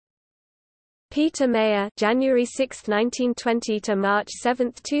Peter Meyer (January 6, 1920 to March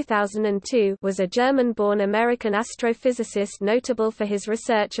 7, 2002) was a German-born American astrophysicist notable for his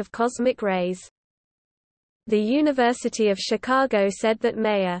research of cosmic rays. The University of Chicago said that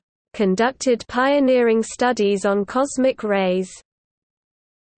Meyer conducted pioneering studies on cosmic rays.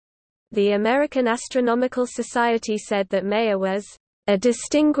 The American Astronomical Society said that Meyer was a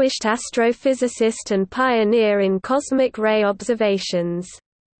distinguished astrophysicist and pioneer in cosmic ray observations.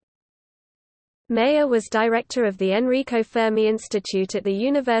 Meyer was director of the Enrico Fermi Institute at the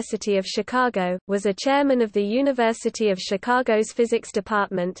University of Chicago, was a chairman of the University of Chicago's Physics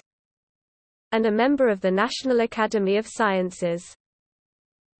Department, and a member of the National Academy of Sciences.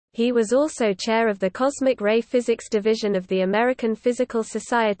 He was also chair of the Cosmic Ray Physics Division of the American Physical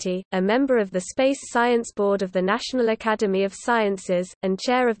Society, a member of the Space Science Board of the National Academy of Sciences, and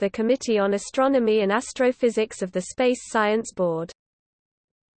chair of the Committee on Astronomy and Astrophysics of the Space Science Board.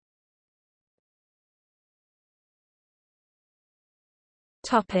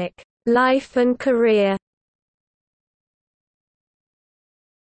 Life and career.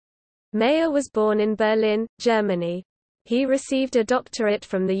 Meyer was born in Berlin, Germany. He received a doctorate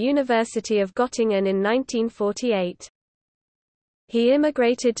from the University of Göttingen in 1948. He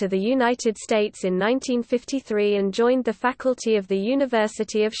immigrated to the United States in 1953 and joined the faculty of the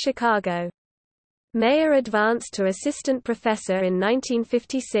University of Chicago. Meyer advanced to assistant professor in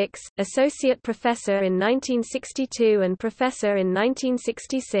 1956, associate professor in 1962 and professor in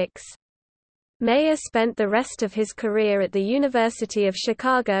 1966. Meyer spent the rest of his career at the University of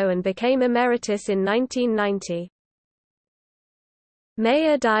Chicago and became emeritus in 1990.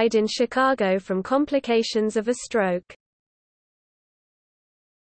 Meyer died in Chicago from complications of a stroke.